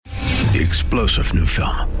the explosive new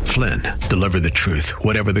film, Flynn, deliver the truth,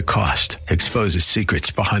 whatever the cost, exposes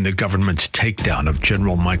secrets behind the government's takedown of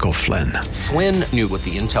General Michael Flynn. Flynn knew what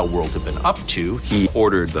the intel world had been up to. He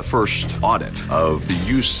ordered the first audit of the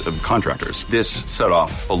use of contractors. This set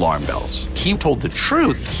off alarm bells. He told the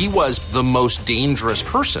truth. He was the most dangerous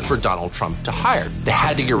person for Donald Trump to hire. They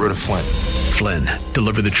had to get rid of Flynn. Flynn,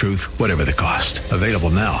 deliver the truth, whatever the cost. Available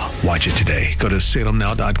now. Watch it today. Go to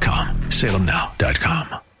salemnow.com.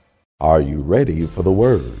 salemnow.com. Are you ready for the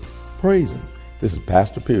word? Praise Him. This is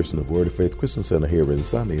Pastor Pearson of Word of Faith Christian Center here in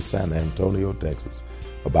sunny San Antonio, Texas.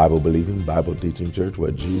 A Bible-believing, Bible-teaching church where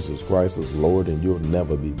Jesus Christ is Lord and you'll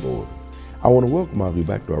never be bored. I want to welcome all of you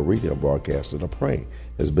back to our radio broadcast, and I pray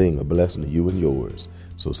as being a blessing to you and yours.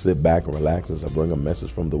 So sit back and relax as I bring a message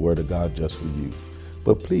from the Word of God just for you.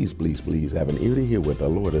 But please, please, please have an ear to hear what the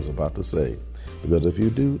Lord is about to say. Because if you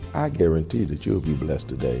do, I guarantee that you'll be blessed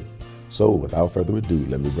today. So without further ado,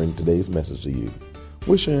 let me bring today's message to you.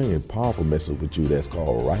 We're sharing a powerful message with you that's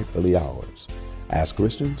called Rightfully Ours. As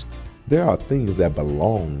Christians, there are things that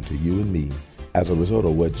belong to you and me as a result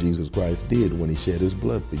of what Jesus Christ did when He shed His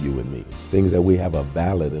blood for you and me. Things that we have a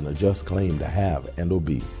valid and a just claim to have and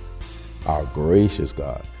obey. Our gracious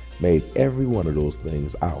God made every one of those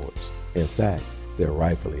things ours. In fact, they're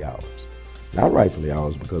rightfully ours. Not rightfully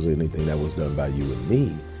ours because of anything that was done by you and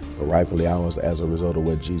me, but rightfully ours as a result of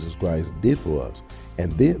what Jesus Christ did for us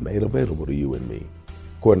and then made available to you and me.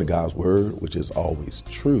 According to God's word, which is always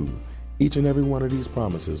true, each and every one of these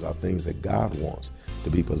promises are things that God wants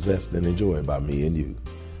to be possessed and enjoyed by me and you.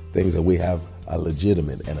 Things that we have a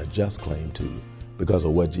legitimate and a just claim to because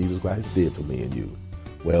of what Jesus Christ did for me and you.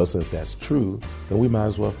 Well, since that's true, then we might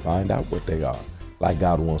as well find out what they are, like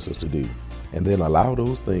God wants us to do, and then allow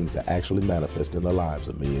those things to actually manifest in the lives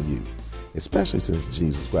of me and you, especially since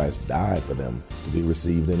Jesus Christ died for them to be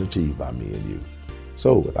received and achieved by me and you.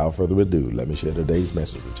 So without further ado, let me share today's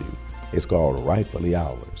message with you. It's called Rightfully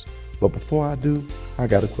Ours. But before I do, I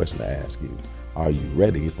got a question to ask you. Are you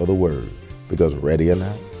ready for the word? Because ready or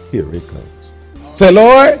not, here it comes. Say,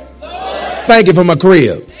 Lord, thank you for my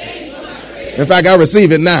crib. In fact, I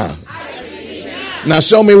receive it now. Now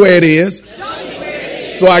show me where it is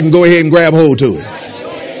so I can go ahead and grab hold to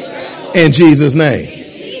it. In Jesus' name.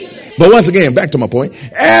 But once again, back to my point,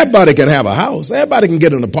 everybody can have a house. Everybody can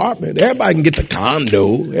get an apartment. Everybody can get the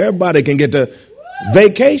condo. Everybody can get the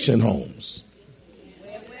vacation homes.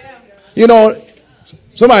 You know,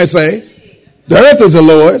 somebody say, the earth is the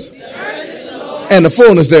Lord's and the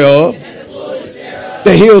fullness thereof,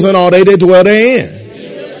 the hills and all they did dwell therein.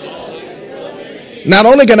 Not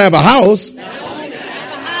only can I have a house,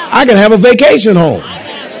 I can have a vacation home.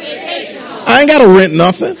 I ain't got to rent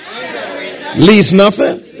nothing, lease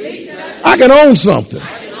nothing. I can own something.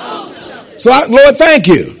 So, Lord, thank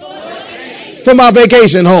you for my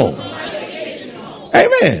vacation home.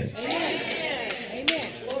 Amen.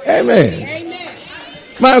 Amen.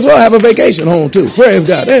 Might as well have a vacation home too. Praise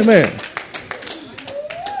God. Amen.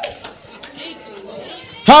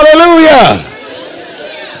 Hallelujah.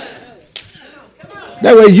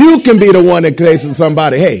 That way you can be the one that says to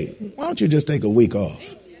somebody, hey, why don't you just take a week off?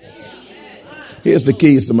 Here's the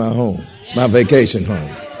keys to my home, my vacation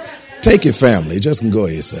home. Take your family. Just can go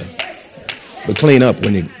yourself. But clean up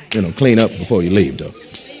when you clean up before you leave, though.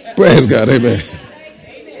 Praise God. Amen.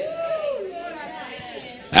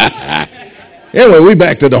 Anyway, we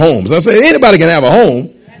back to the homes. I said anybody can have a home.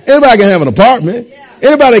 Anybody can have an apartment.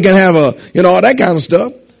 Anybody can have all that kind of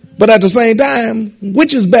stuff. But at the same time,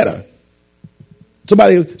 which is better?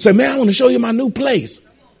 Somebody say, man, I want to show you my new place. And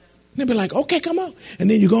they'll be like, okay, come on. And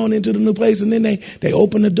then you go on into the new place and then they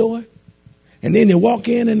open the door. And then you walk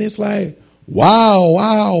in and it's like, wow,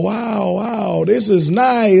 wow, wow, wow. This is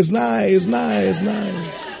nice, nice, nice,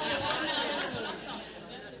 nice.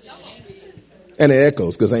 And it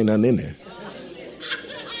echoes because ain't nothing in there.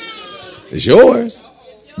 It's yours,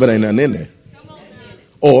 but ain't nothing in there.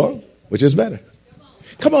 Or, which is better?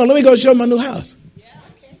 Come on, let me go show my new house.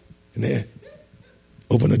 And then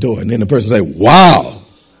open the door and then the person say, wow.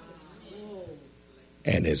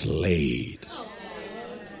 And it's laid.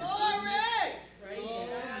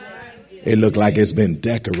 It looked like it's been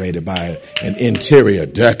decorated by an interior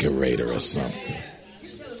decorator or something,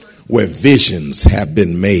 where visions have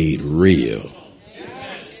been made real.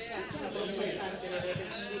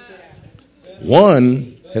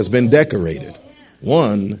 One has been decorated.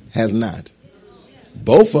 One has not.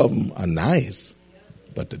 Both of them are nice,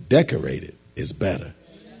 but the decorated is better.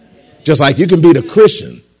 Just like you can be the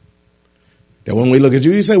Christian that when we look at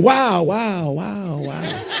you, you say, wow, wow, wow,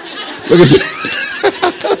 wow. Look at you.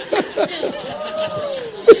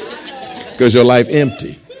 Because your life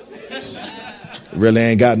empty. Really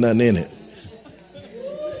ain't got nothing in it.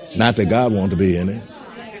 Not that God wants to be in it.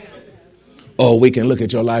 Or we can look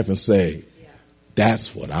at your life and say,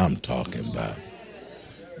 that's what I'm talking about.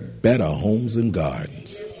 Better homes and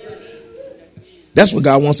gardens. That's what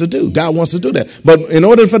God wants to do. God wants to do that. But in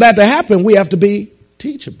order for that to happen, we have to be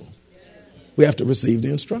teachable. We have to receive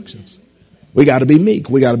the instructions. We got to be meek.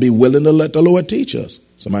 We got to be willing to let the Lord teach us.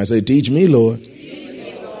 Somebody say, teach me, Lord.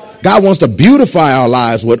 God wants to beautify our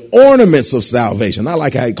lives with ornaments of salvation. I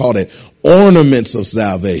like how he called it ornaments of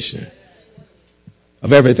salvation.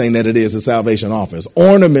 Of everything that it is that salvation offers.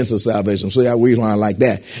 Ornaments of salvation. So the reason why I like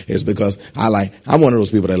that is because I'm one of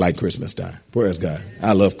those people that like Christmas time. Praise God.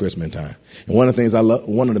 I love Christmas time. And one of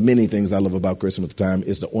the many things I love about Christmas time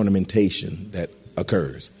is the ornamentation that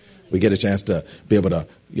occurs. We get a chance to be able to,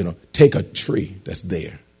 take a tree that's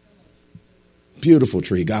there. Beautiful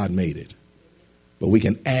tree. God made it. But we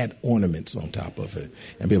can add ornaments on top of it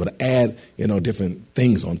and be able to add, different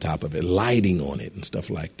things on top of it, lighting on it and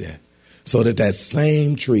stuff like that. So that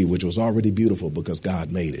same tree, which was already beautiful because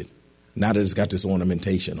God made it, now that it's got this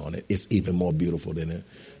ornamentation on it, it's even more beautiful than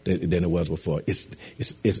it was before.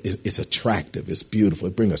 It's attractive. It's beautiful.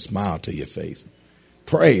 It brings a smile to your face.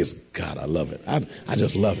 Praise God. I love it. I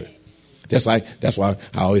just love it. That's why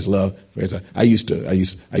I always love. I used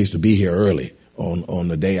to be here early on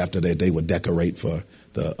the day after that they would decorate for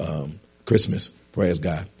the Christmas. Praise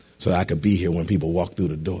God. So that I could be here when people walk through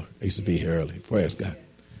the door. I used to be here early. Praise God.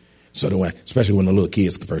 So that especially when the little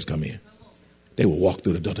kids first come in, they would walk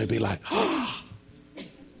through the door. They'd be like, oh,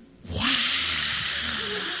 wow.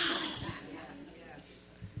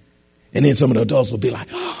 And then some of the adults would be like,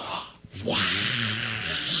 oh, wow.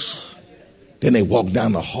 Then they walk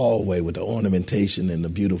down the hallway with the ornamentation and the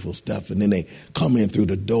beautiful stuff. And then they come in through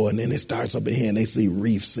the door and then it starts up in here and they see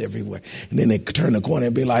wreaths everywhere. And then they turn the corner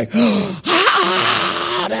and be like,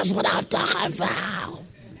 oh, that's what I'm talking about.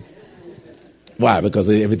 Why? Because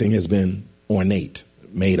everything has been ornate,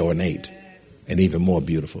 made ornate, and even more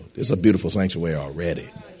beautiful. It's a beautiful sanctuary already.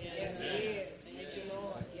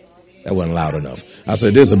 That wasn't loud enough. I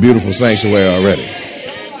said, this is a beautiful sanctuary already.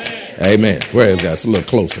 Amen. Praise God. It's a little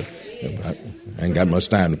closer. I ain't got much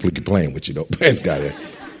time to keep playing with you, though. Praise God.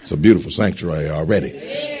 It's a beautiful sanctuary already.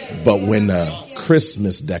 But when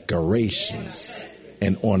Christmas decorations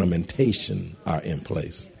and ornamentation are in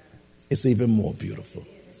place, it's even more beautiful.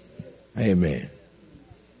 Amen.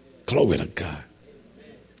 Glory to God.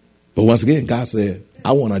 But once again, God said,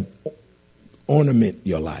 I want to ornament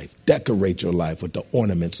your life, decorate your life with the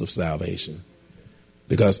ornaments of salvation.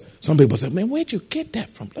 Because some people say, man, where'd you get that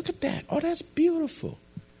from? Look at that. Oh, that's beautiful.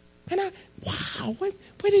 And wow, where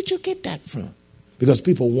did you get that from? Because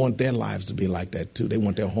people want their lives to be like that too. They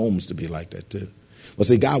want their homes to be like that too. But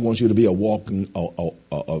see, God wants you to be a walking,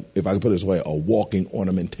 if I can put it this way, a walking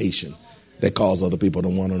ornamentation that cause other people to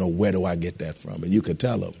want to know, where do I get that from? And you could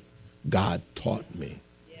tell them, God taught me.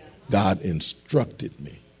 God instructed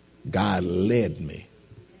me. God led me.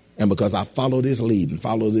 And because I followed his lead and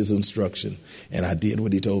followed his instruction and I did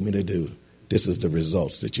what he told me to do, this is the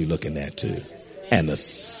results that you're looking at too. And the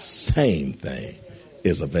same thing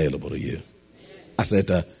is available to you. I said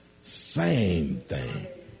the same thing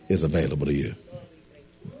is available to you.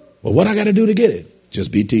 But what I got to do to get it?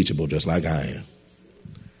 Just be teachable just like I am.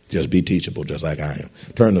 Just be teachable just like I am.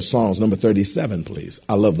 Turn to Psalms number 37, please.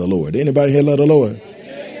 I love the Lord. Anybody here love the Lord?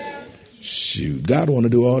 Yeah. Shoot, God want to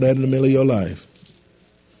do all that in the middle of your life.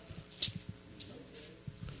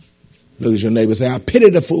 Look at your neighbor and say, I pity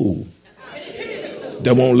the fool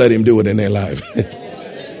that won't let him do it in their life.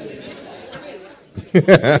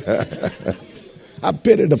 I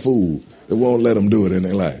pity the fool that won't let him do it in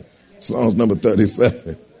their life. Psalms number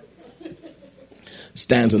 37.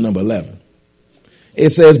 Stanza number 11.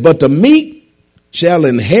 It says, but the meek shall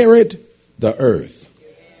inherit the earth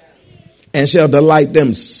and shall delight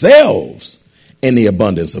themselves in the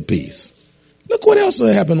abundance of peace. Look what else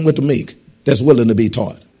happened with the meek that's willing to be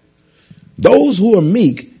taught. Those who are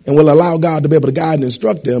meek and will allow God to be able to guide and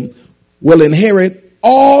instruct them will inherit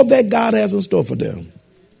all that God has in store for them,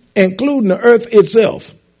 including the earth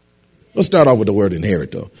itself. Let's start off with the word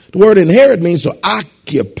inherit, though. The word inherit means to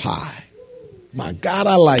occupy. My God,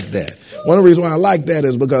 I like that. One of the reasons why I like that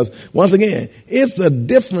is because, once again, it's a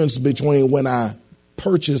difference between when I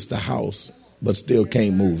purchased the house but still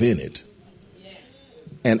can't move in it,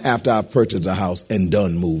 and after I've purchased the house and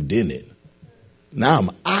done moved in it. Now I'm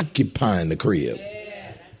occupying the crib.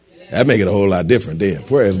 That make it a whole lot different then.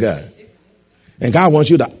 Praise God. And God wants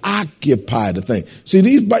you to occupy the thing. See,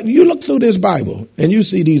 you look through this Bible and you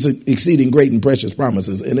see these exceeding great and precious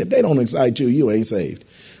promises, and if they don't excite you, you ain't saved.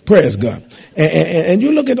 Praise God. And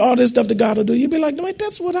you look at all this stuff that God will do, you be like, no,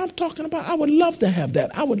 that's what I'm talking about. I would love to have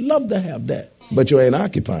that. I would love to have that. But you ain't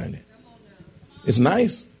occupying it. It's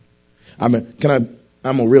nice. I mean, I'm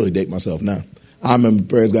going to really date myself now. I remember,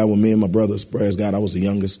 praise God, when me and my brothers, praise God, I was the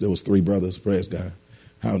youngest. There was 3 brothers, praise God.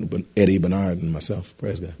 Eddie, Bernard, and myself,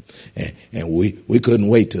 praise God. And we couldn't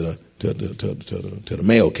wait till the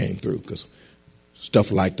mail came through, because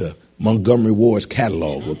stuff like the Montgomery Ward's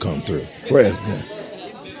catalog would come through. Praise God.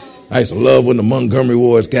 I used to love when the Montgomery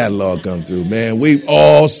Ward's catalog come through, man. We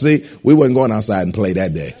wasn't going outside and play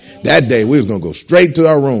that day. That day, we was going to go straight to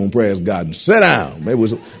our room, praise God, and sit down. Maybe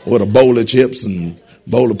with a bowl of chips and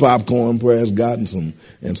bowl of popcorn, praise God, and some,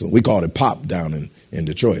 we called it pop down in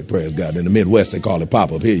Detroit, praise God. In the Midwest, they call it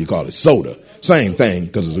pop. Up here, you call it soda. Same thing,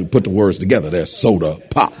 because we put the words together. There's soda,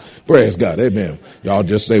 pop. Praise God, amen. Y'all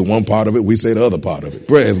just say one part of it, we say the other part of it.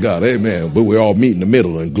 Praise God, amen. But we all meet in the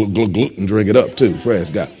middle and glug and drink it up too, praise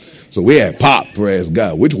God. So we had pop, praise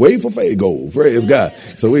God. Which way for Faygo, praise God.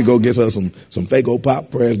 So we go get us some Faygo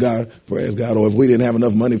pop, praise God. Or if we didn't have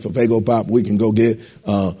enough money for Faygo pop, we can go get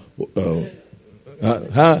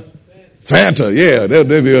Fanta, yeah,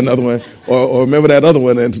 there'll be another one. Or remember that other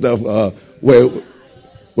one and stuff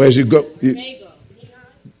where you go.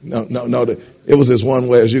 No, it was this one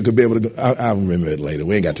where you could be able to go. I'll remember it later.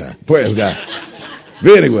 We ain't got time. Praise God.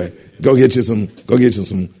 But anyway, go get you some.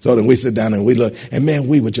 So then we sit down and we look, and man,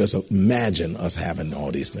 we would just imagine us having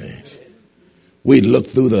all these things. We would look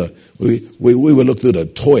through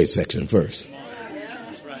the toy section first.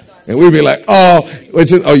 And we'd be like, oh,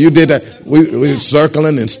 you did that. We were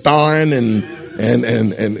circling and starring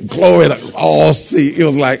and Chloe all see. It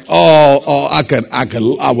was like,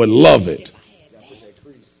 I would love it.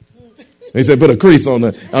 He said, put a crease on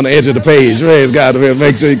the edge of the page. Praise God to be able to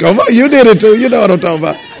make sure you come. Oh, you did it too. You know what I'm talking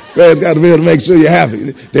about. Praise God to be able to make sure you're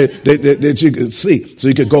happy that you could see, so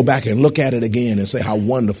you could go back and look at it again and say how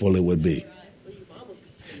wonderful it would be.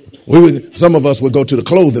 Some of us would go to the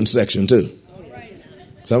clothing section too.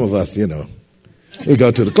 Some of us, we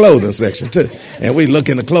go to the clothing section too. And we look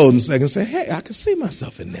in the clothing section and say, hey, I can see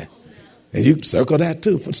myself in that. And you circle that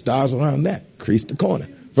too, put stars around that, crease the corner.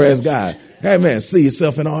 Praise God. Hey, man, see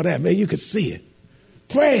yourself in all that. Man, you can see it.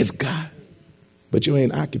 Praise God. But you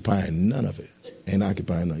ain't occupying none of it. Ain't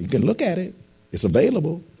occupying none. You can look at it. It's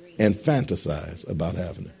available. And fantasize about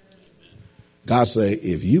having it. God say,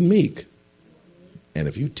 if you meek and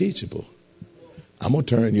if you teachable, I'm going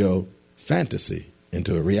to turn your fantasy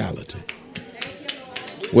into a reality.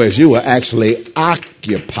 Whereas you will actually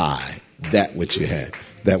occupy that which you have,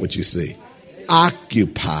 that which you see.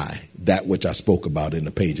 Occupy that which I spoke about in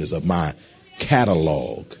the pages of my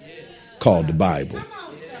catalog called the Bible.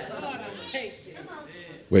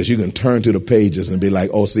 Whereas you can turn to the pages and be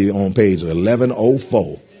like, oh, see, on page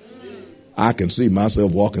 1104, I can see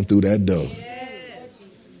myself walking through that door.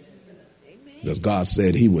 Because God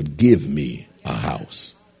said he would give me a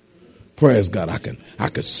house. Praise God, I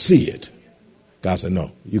could see it. God said,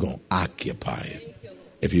 no, you're going to occupy it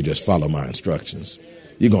if you just follow my instructions.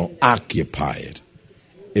 You're going to occupy it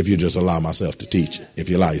if you just allow myself to teach it, if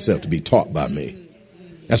you allow yourself to be taught by me.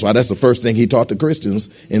 That's why that's the first thing he taught the Christians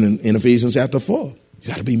in Ephesians chapter 4. You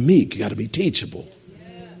got to be meek. You got to be teachable.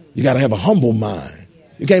 You got to have a humble mind.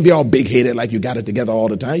 You can't be all big-headed like you got it together all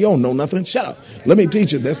the time. You don't know nothing. Shut up. Let me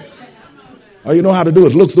teach you this. All you know how to do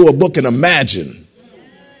is look through a book and imagine.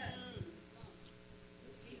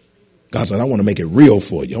 God said, I want to make it real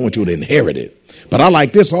for you. I want you to inherit it. But I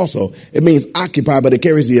like this also. It means occupy, but it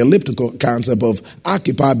carries the elliptical concept of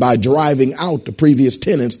occupy by driving out the previous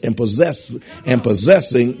tenants and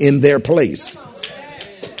possessing in their place.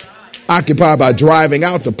 Occupy by driving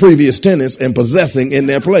out the previous tenants and possessing in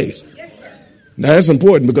their place. Now, that's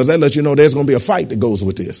important because that lets you know there's going to be a fight that goes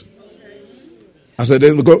with this. I said,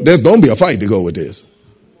 there's going to be a fight to go with this.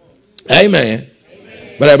 Amen.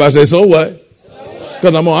 But everybody says, so what?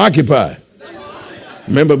 Because I'm going to occupy.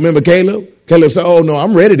 Remember Caleb? Caleb said, oh, no,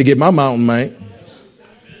 I'm ready to get my mountain, man.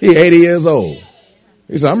 He 80 years old.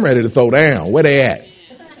 He said, I'm ready to throw down. Where they at?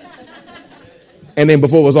 And then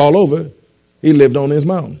before it was all over, he lived on his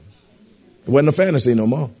mountain. It wasn't a fantasy no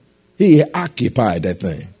more. He occupied that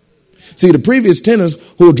thing. See, the previous tenants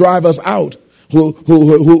who drive us out, who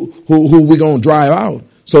we're going to drive out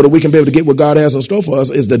so that we can be able to get what God has in store for us,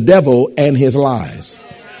 is the devil and his lies.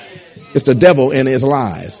 It's the devil and his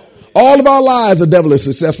lies. All of our lies, the devil has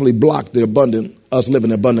successfully blocked us living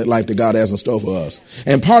the abundant life that God has in store for us.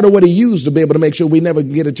 And part of what he used to be able to make sure we never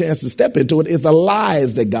get a chance to step into it is the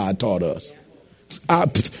lies that God taught us. I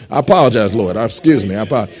apologize, Lord. Excuse me.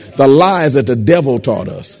 The lies that the devil taught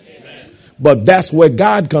us. But that's where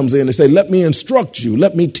God comes in and say, let me instruct you.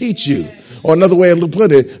 Let me teach you Or another way to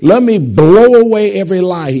put it, let me blow away every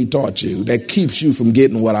lie he taught you that keeps you from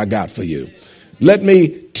getting what I got for you. Let me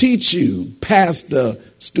teach you past the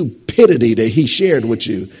stupidity that he shared with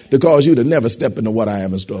you to cause you to never step into what I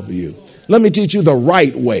have in store for you. Let me teach you the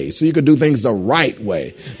right way so you can do things the right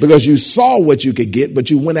way because you saw what you could get, but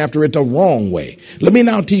you went after it the wrong way. Let me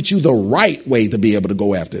now teach you the right way to be able to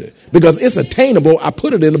go after it because it's attainable. I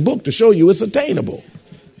put it in the book to show you it's attainable.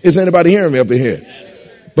 Is anybody hearing me up in here?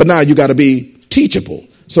 But now you got to be teachable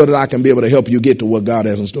so that I can be able to help you get to what God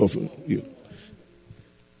has in store for you.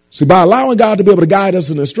 See, by allowing God to be able to guide us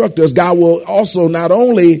and instruct us, God will also not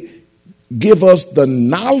only give us the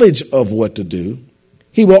knowledge of what to do,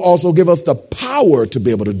 he will also give us the power to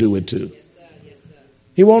be able to do it too.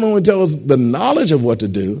 He won't only tell us the knowledge of what to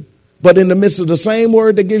do, but in the midst of the same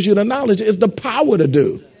word that gives you the knowledge is the power to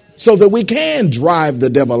do so that we can drive the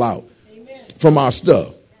devil out from our stuff.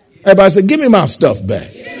 Everybody say, give me my stuff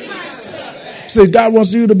back. See, God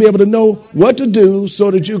wants you to be able to know what to do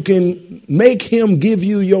so that you can make him give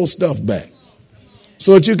you your stuff back.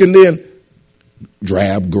 So that you can then,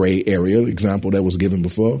 drab, gray area, example that was given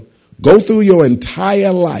before, go through your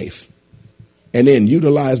entire life and then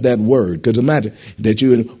utilize that word. Because imagine that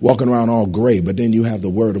you're walking around all gray, but then you have the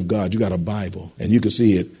word of God. You got a Bible and you can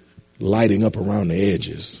see it lighting up around the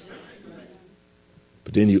edges.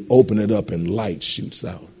 But then you open it up and light shoots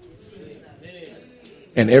out.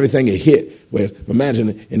 And everything it hit, where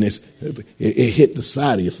imagine in this, it hit the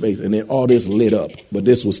side of your face and then all this lit up, but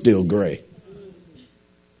this was still gray.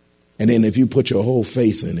 And then if you put your whole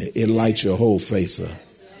face in it, it lights your whole face up.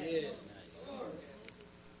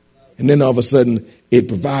 And then all of a sudden, it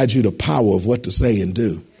provides you the power of what to say and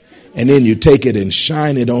do. And then you take it and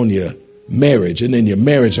shine it on your marriage, and then your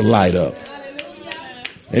marriage will light up.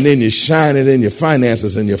 And then you shine it in your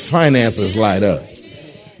finances, and your finances light up.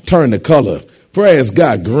 Turn the color. Praise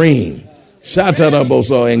God, green.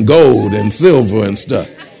 Shataraboso and gold and silver and stuff.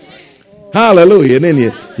 Hallelujah. And then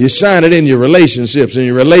you shine it in your relationships, and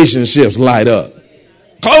your relationships light up.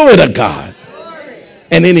 Glory to God.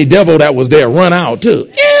 And any devil that was there run out too.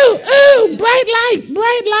 Ew, bright light,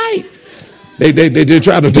 bright light. They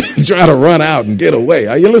try to run out and get away.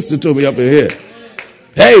 Are you listening to me up in here?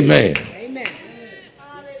 Amen. Amen.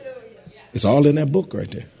 It's all in that book right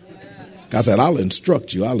there. God said, I'll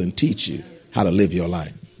instruct you. I'll teach you how to live your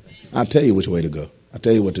life. I'll tell you which way to go. I'll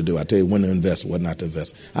tell you what to do. I'll tell you when to invest, what not to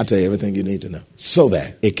invest. I'll tell you everything you need to know so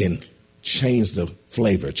that it can change the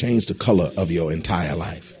flavor, change the color of your entire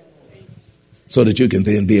life so that you can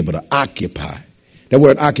then be able to occupy. That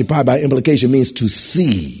word occupy by implication means to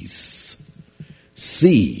seize.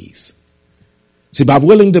 Seize. See, by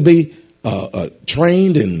willing to be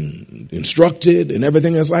trained and instructed and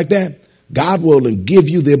everything else like that, God will give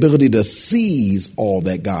you the ability to seize all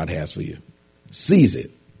that God has for you. Seize it.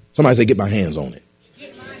 Somebody say, get my hands on it.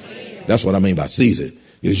 That's what I mean by seize it.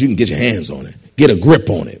 Because you can get your hands on it. Get a grip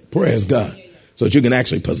on it. Praise God. So that you can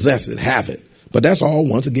actually possess it, have it. But that's all,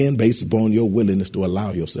 once again, based upon your willingness to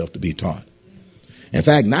allow yourself to be taught. In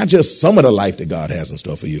fact, not just some of the life that God has in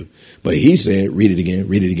store for you, but he said, read it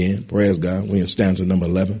again. Praise God. We're in stanza number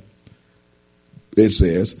 11. It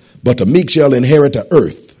says, but the meek shall inherit the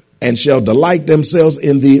earth and shall delight themselves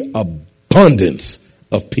in the abundance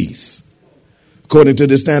of peace. According to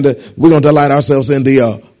this standard, we're going to delight ourselves in the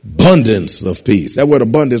abundance of peace. That word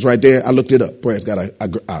abundance right there, I looked it up. Praise God,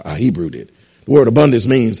 I Hebrewed it. The word abundance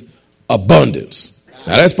means abundance.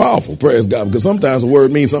 Now that's powerful, praise God, because sometimes a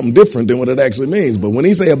word means something different than what it actually means. But when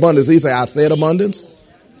he say abundance, he say, I said abundance,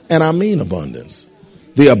 and I mean abundance.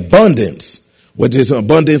 The abundance, which is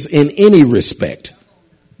abundance in any respect.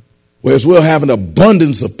 Whereas we'll have an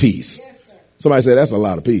abundance of peace. Somebody say, that's a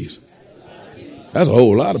lot of peace. That's a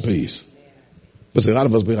whole lot of peace. But see, a lot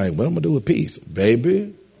of us be like, what am I going to do with peace?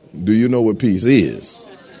 Baby, do you know what peace is?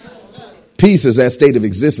 Peace is that state of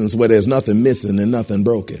existence where there's nothing missing and nothing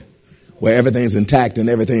broken. Where everything's intact and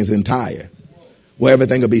everything's entire. Where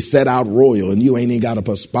everything will be set out royal and you ain't even got to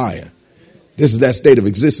perspire. This is that state of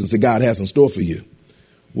existence that God has in store for you.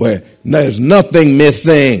 Where there's nothing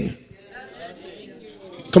missing.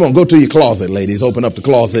 Come on, go to your closet, ladies. Open up the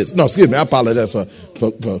closets. No, excuse me. I apologize for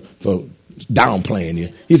downplaying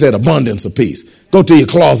you. He said abundance of peace. Go to your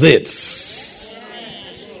closets.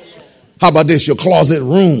 How about this? Your closet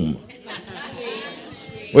room.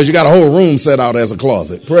 Where you got a whole room set out as a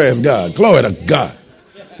closet. Praise God. Glory to God.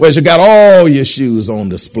 Where you got all your shoes on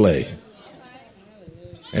display.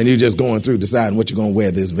 And you're just going through deciding what you're going to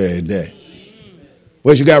wear this very day.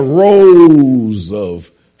 Where you got rows of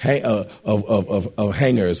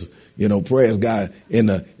hangers, you know, praise God, in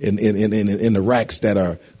the racks that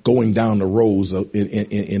are going down the rows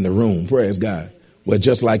in the room. Praise God. Well,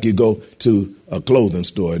 just like you go to a clothing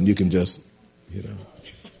store and you can just,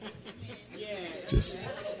 just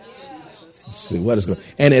see what is going on.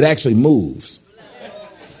 And it actually moves.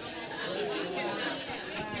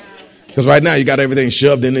 Because right now you got everything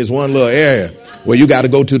shoved in this one little area where you got to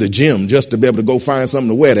go to the gym just to be able to go find something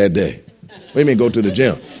to wear that day. What do you mean go to the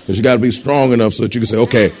gym? Because you got to be strong enough so that you can say,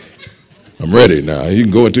 okay, I'm ready now. You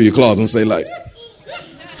can go into your closet and say like,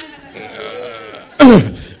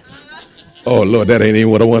 oh, Lord, that ain't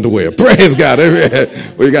even what I wanted to wear. Praise God.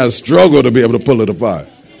 Well, you got to struggle to be able to pull it apart.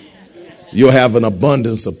 You'll have an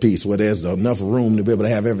abundance of peace where there's enough room to be able to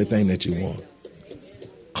have everything that you want.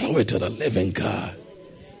 Glory to the living God.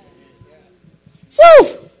 Woo!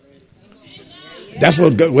 That's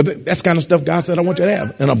that's kind of stuff God said I want you to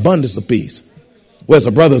have, an abundance of peace. Whereas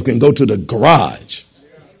the brothers can go to the garage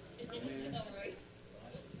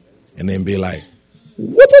and then be like,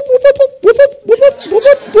 whoop, whoop, whoop, whoop, whoop, whoop, whoop,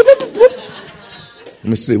 whoop, whoop, whoop. Let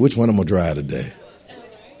me see, which one I'm going to drive today?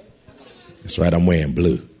 That's right, I'm wearing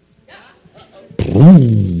blue.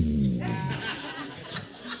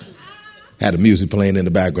 Had the music playing in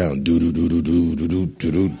the background. Do do do do do do do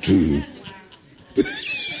do do.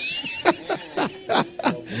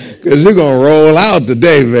 Because you're going to roll out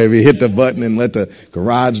today, baby. Hit the button and let the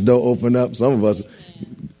garage door open up. Some of us,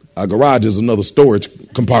 our garage is another storage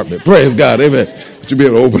compartment. Praise God, amen. But you'll be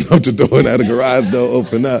able to open up the door and have the garage door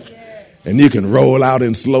open up. And you can roll out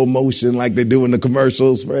in slow motion like they do in the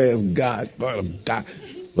commercials. Praise God. God.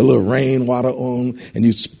 A little rainwater on, and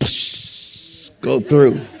you go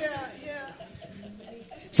through.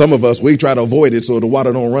 Some of us, we try to avoid it so the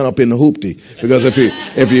water don't run up in the hoopty. Because if you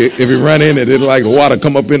run in it, it'll like the water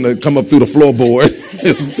come up through the floorboard.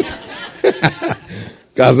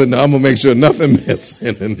 God said, no, I'm gonna make sure nothing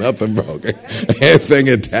missing and nothing broken. Everything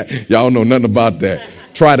intact. Y'all know nothing about that.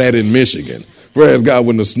 Try that in Michigan. Praise God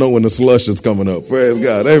when the snow and the slush is coming up. Praise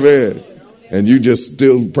God. Amen. And you just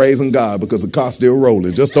still praising God because the car's still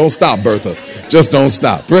rolling. Just don't stop, Bertha. Just don't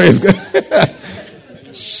stop. Praise God.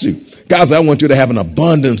 Shoot. God said, I want you to have an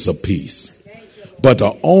abundance of peace. But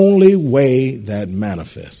the only way that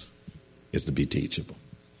manifests is to be teachable,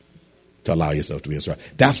 to allow yourself to be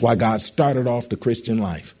instructed. That's why God started off the Christian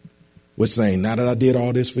life with saying, now that I did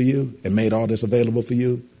all this for you and made all this available for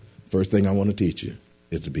you, first thing I want to teach you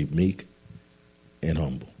is to be meek and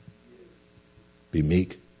humble. Be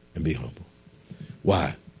meek and be humble.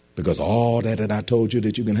 Why? Because all that I told you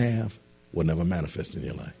that you can have will never manifest in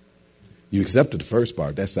your life. You accepted the first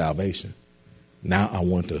part, that's salvation. Now I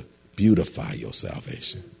want to beautify your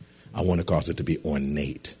salvation. I want to cause it to be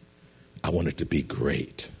ornate. I want it to be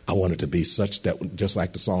great. I want it to be such that, just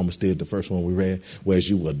like the psalmist did, the first one we read, whereas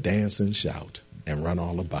you will dance and shout and run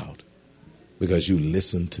all about because you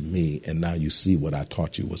listened to me and now you see what I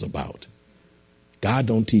taught you was about. God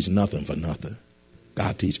don't teach nothing for nothing.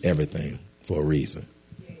 God teach everything for a reason.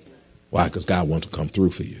 Why? Because God wants to come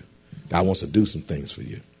through for you. God wants to do some things for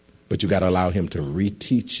you. But you got to allow him to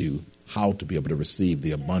reteach you how to be able to receive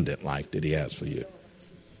the abundant life that he has for you.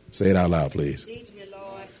 Say it out loud, please. Teach me,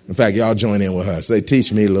 Lord. In fact, y'all join in with her. Say,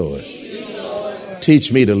 teach me, Lord. Teach me, Lord.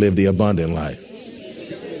 Teach me to live the abundant life.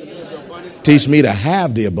 Teach me to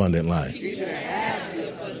have the abundant life.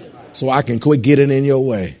 So I can quit getting in your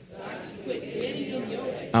way.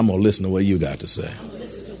 I'm going to listen to what you got to say.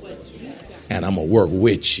 And I'm going to work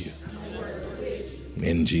with you.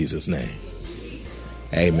 In Jesus' name.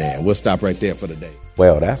 Amen. We'll stop right there for the day.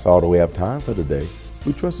 Well, that's all that we have time for today.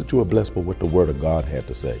 We trust that you are blessed by what the Word of God had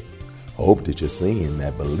to say. I hope that you're seeing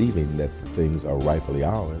that believing that the things are rightfully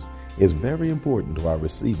ours is very important to our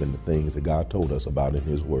receiving the things that God told us about in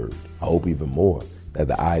His Word. I hope even more that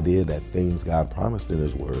the idea that things God promised in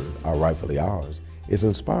His Word are rightfully ours is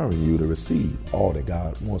inspiring you to receive all that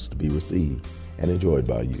God wants to be received and enjoyed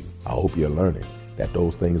by you. I hope you're learning that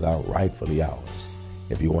those things are rightfully ours.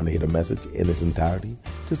 If you want to hear the message in its entirety,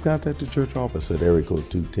 just contact the church office at area code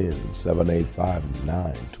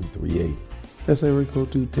 210-785-9238. That's area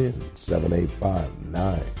code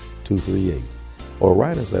 210-785-9238. Or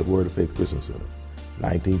write us at Word of Faith Christian Center,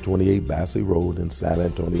 1928 Bassey Road in San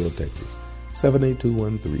Antonio, Texas,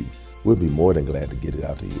 78213. We'll be more than glad to get it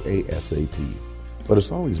out to you ASAP. But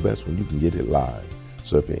it's always best when you can get it live.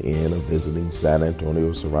 So if you're in or visiting San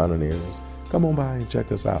Antonio surrounding areas, come on by and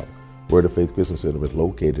check us out. Word of Faith Christian Center is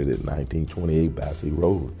located at 1928 Bassey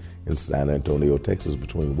Road in San Antonio, Texas,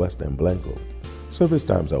 between West and Blanco. Service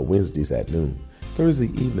times are Wednesdays at noon, Thursday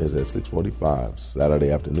evenings at 6:45,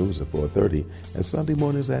 Saturday afternoons at 4:30, and Sunday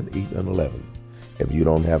mornings at 8 and 11. If you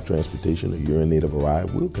don't have transportation or you're in need of a ride,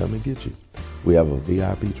 we'll come and get you. We have a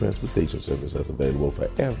VIP transportation service that's available for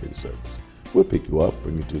every service. We'll pick you up,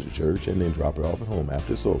 bring you to the church, and then drop you off at home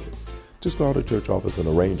after it's over. Just call the church office and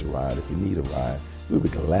arrange a ride. If you need a ride, we'll be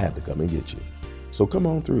glad to come and get you. So come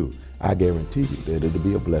on through. I guarantee you that it'll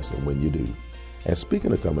be a blessing when you do. And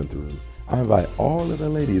speaking of coming through, I invite all of the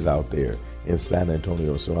ladies out there in San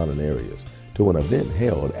Antonio and surrounding areas to an event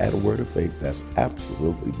held at a Word of Faith that's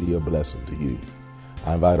absolutely be a blessing to you.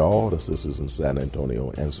 I invite all the sisters in San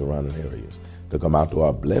Antonio and surrounding areas to come out to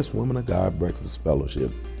our Blessed Women of God Breakfast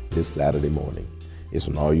Fellowship this Saturday morning. It's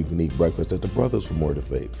an all-you-can-eat breakfast that the brothers from Word of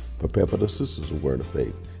Faith prepare for the sisters of Word of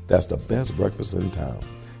Faith. That's the best breakfast in town.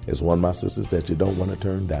 It's one of my sisters that you don't want to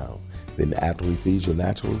turn down. Then after we feed you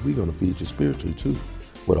naturally, we're going to feed you spiritually too,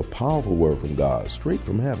 with a powerful word from God, straight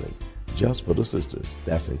from heaven, just for the sisters.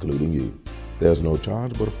 That's including you. There's no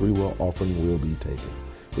charge, but a free will offering will be taken.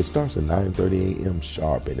 It starts at 9:30 a.m.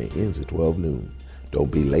 sharp and it ends at 12 noon.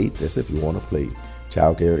 Don't be late. That's if you want to play.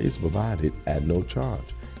 Childcare is provided at no charge.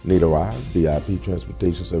 Need a ride? VIP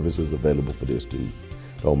transportation service is available for this too.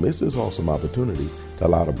 Don't miss this awesome opportunity to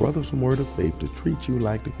allow the brothers from Word of Faith to treat you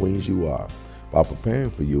like the queens you are, while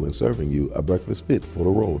preparing for you and serving you a breakfast fit for the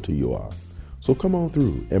royalty you are. So come on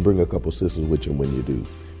through and bring a couple sisters with you when you do.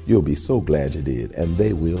 You'll be so glad you did, and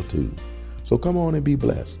they will too. So come on and be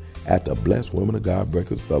blessed at the Blessed Women of God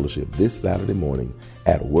Breakfast Fellowship this Saturday morning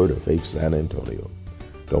at Word of Faith San Antonio.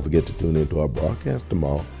 Don't forget to tune into our broadcast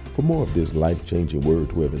tomorrow for more of this life-changing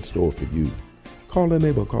word we have in store for you. Call a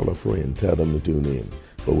neighbor, call a friend, tell them to tune in.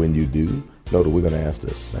 But when you do, know that we're going to ask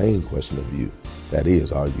the same question of you. That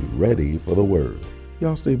is, are you ready for the word?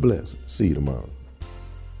 Y'all stay blessed. See you tomorrow.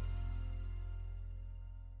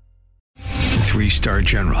 3-star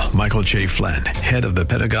General Michael J. Flynn, head of the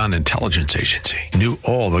Pentagon Intelligence Agency, knew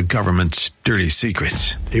all the government's dirty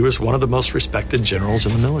secrets. He was one of the most respected generals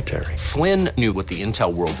in the military. Flynn knew what the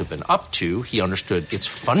intel world had been up to. He understood its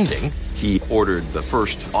funding. He ordered the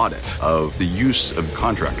first audit of the use of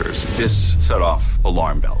contractors. This set off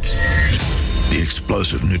alarm bells. The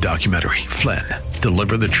explosive new documentary, Flynn,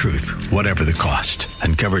 Deliver the Truth, Whatever the Cost,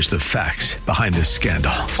 uncovers the facts behind this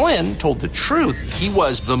scandal. Flynn told the truth. He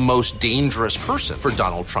was the most dangerous person for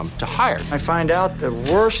Donald Trump to hire. I find out the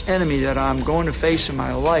worst enemy that I'm going to face in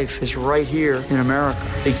my life is right here in America.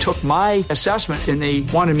 They took my assessment and they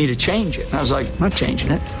wanted me to change it. And I was like, I'm not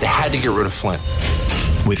changing it. They had to get rid of Flynn.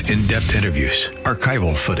 With in-depth interviews,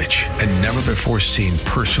 archival footage, and never-before-seen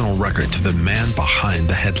personal records of the man behind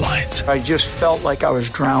the headlines. I just felt like I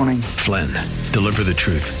was drowning. Flynn, Deliver the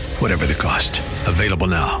Truth, Whatever the Cost. Available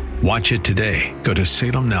now. Watch it today. Go to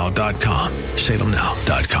salemnow.com.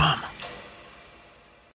 salemnow.com.